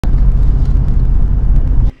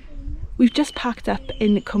We've just packed up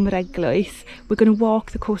in Cwm-yr Eglwys. We're going to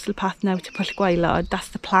walk the coastal path now to Pwllgwaelod. That's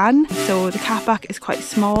the plan. So the car park is quite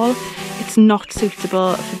small. It's not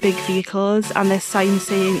suitable for big vehicles, and there's signs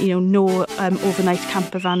saying, you know, no overnight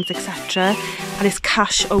camper vans, etc. And it's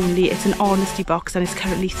cash only. It's an honesty box, and it's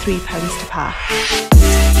currently £3 to park.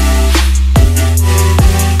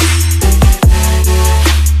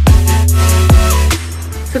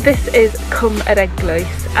 So this is Cwm-yr Eglwys.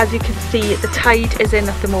 As you can see, the tide is in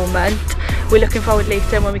at the moment. We're looking forward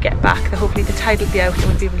later when we get back that hopefully the tide will be out and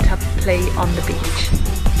we'll be able to have a play on the beach.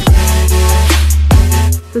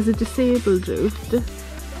 There's a disabled route, so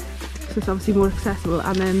it's obviously more accessible,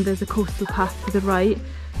 and then there's a coastal path to the right.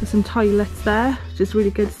 There's some toilets there, which is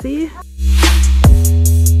really good to see.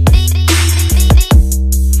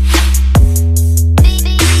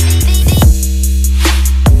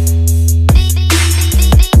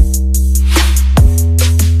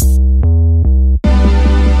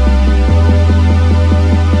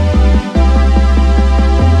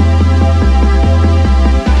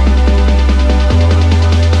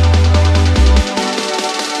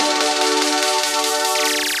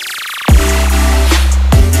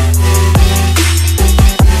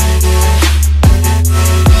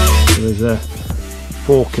 A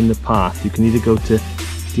fork in the path. You can either go to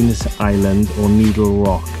Dinas Island or Needle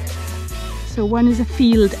Rock. So one is a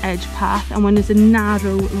field edge path and one is a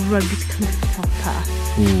narrow rugged cliff top path.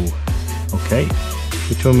 Ooh, okay.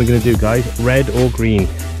 Which one are we going to do, guys? Red or green?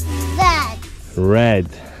 Red. Red.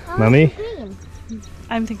 Mummy? Green.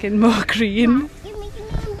 I'm thinking more green.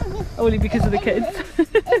 Only because of the kids.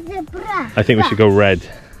 I think we should go red.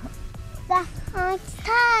 That's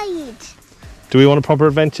outside. Do we want a proper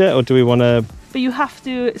adventure or do we want to... But you have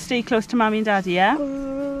to stay close to Mummy and Daddy, yeah?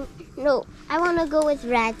 No, I want to go with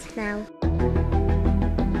red now.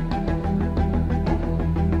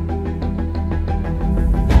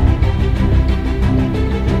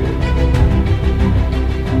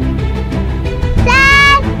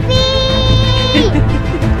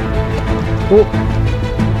 Oh.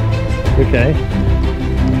 Okay.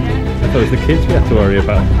 I thought it was the kids we had to worry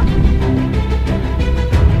about.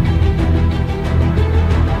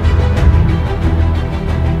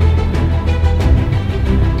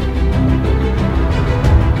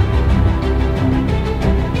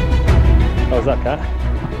 How's that, Kat?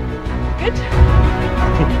 Good.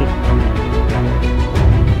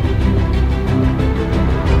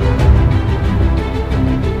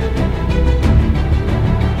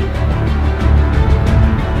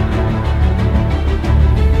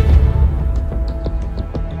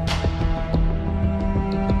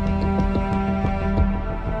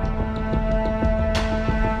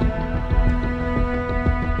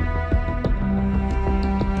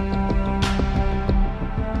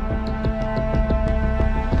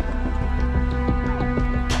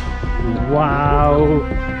 Wow!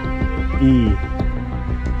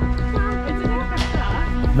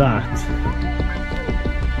 That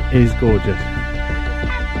is gorgeous.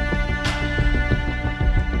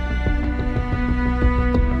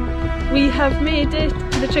 We have made it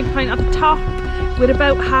to the trig point at the top. We're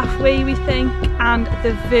about halfway, we think, and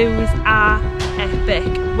the views are epic.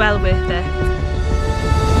 Well worth it.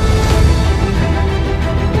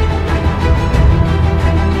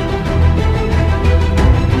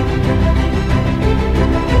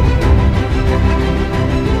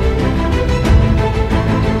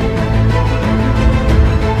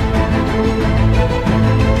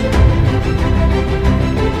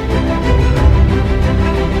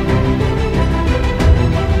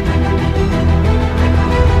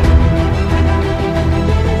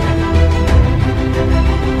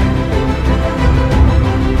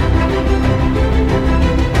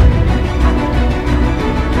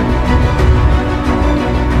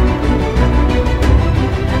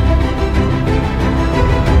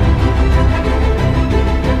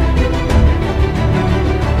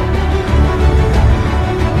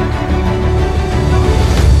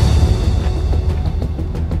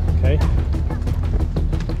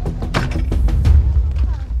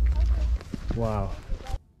 Wow.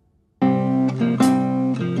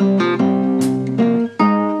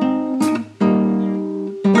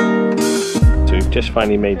 So we've just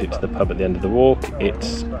finally made it to the pub at the end of the walk.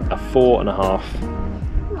 It's a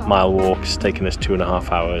 4.5 mile walk. It's taken us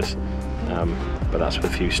 2.5 hours, but that's with a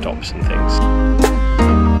few stops and things.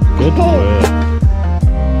 Good work.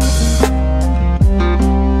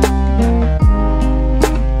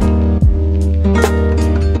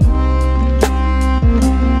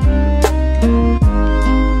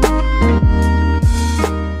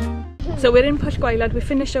 So So we're in Pwllgwaelod, we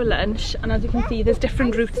finished our lunch, and as you can see there's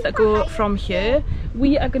different routes that go from here.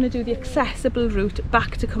 We are going to do the accessible route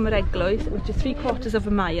back to Cwm-yr Eglwys, which is 3/4 of a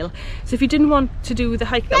mile. So if you didn't want to do the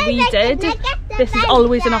hike that we did, this is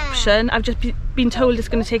always an option. I've just been told it's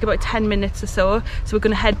going to take about 10 minutes or so we're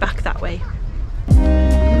going to head back that way.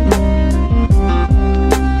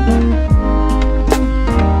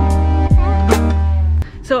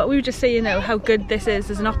 So we were just saying now how good this is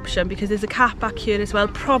as an option, because there's a car park here as well.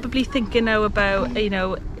 Probably thinking now about, you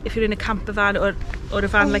know, if you're in a camper van or a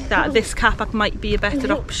van like that, this car park might be a better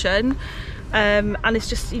option. And it's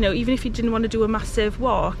just, you know, even if you didn't want to do a massive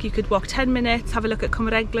walk, you could walk 10 minutes, have a look at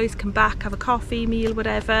Cwm-yr Eglwys, come back, have a coffee, meal,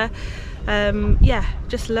 whatever. Yeah,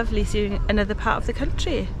 just lovely seeing another part of the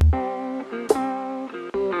country.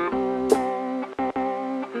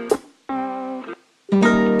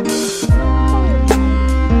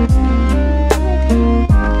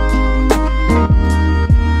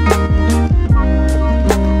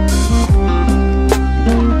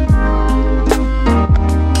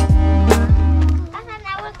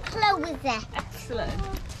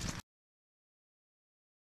 Excellent.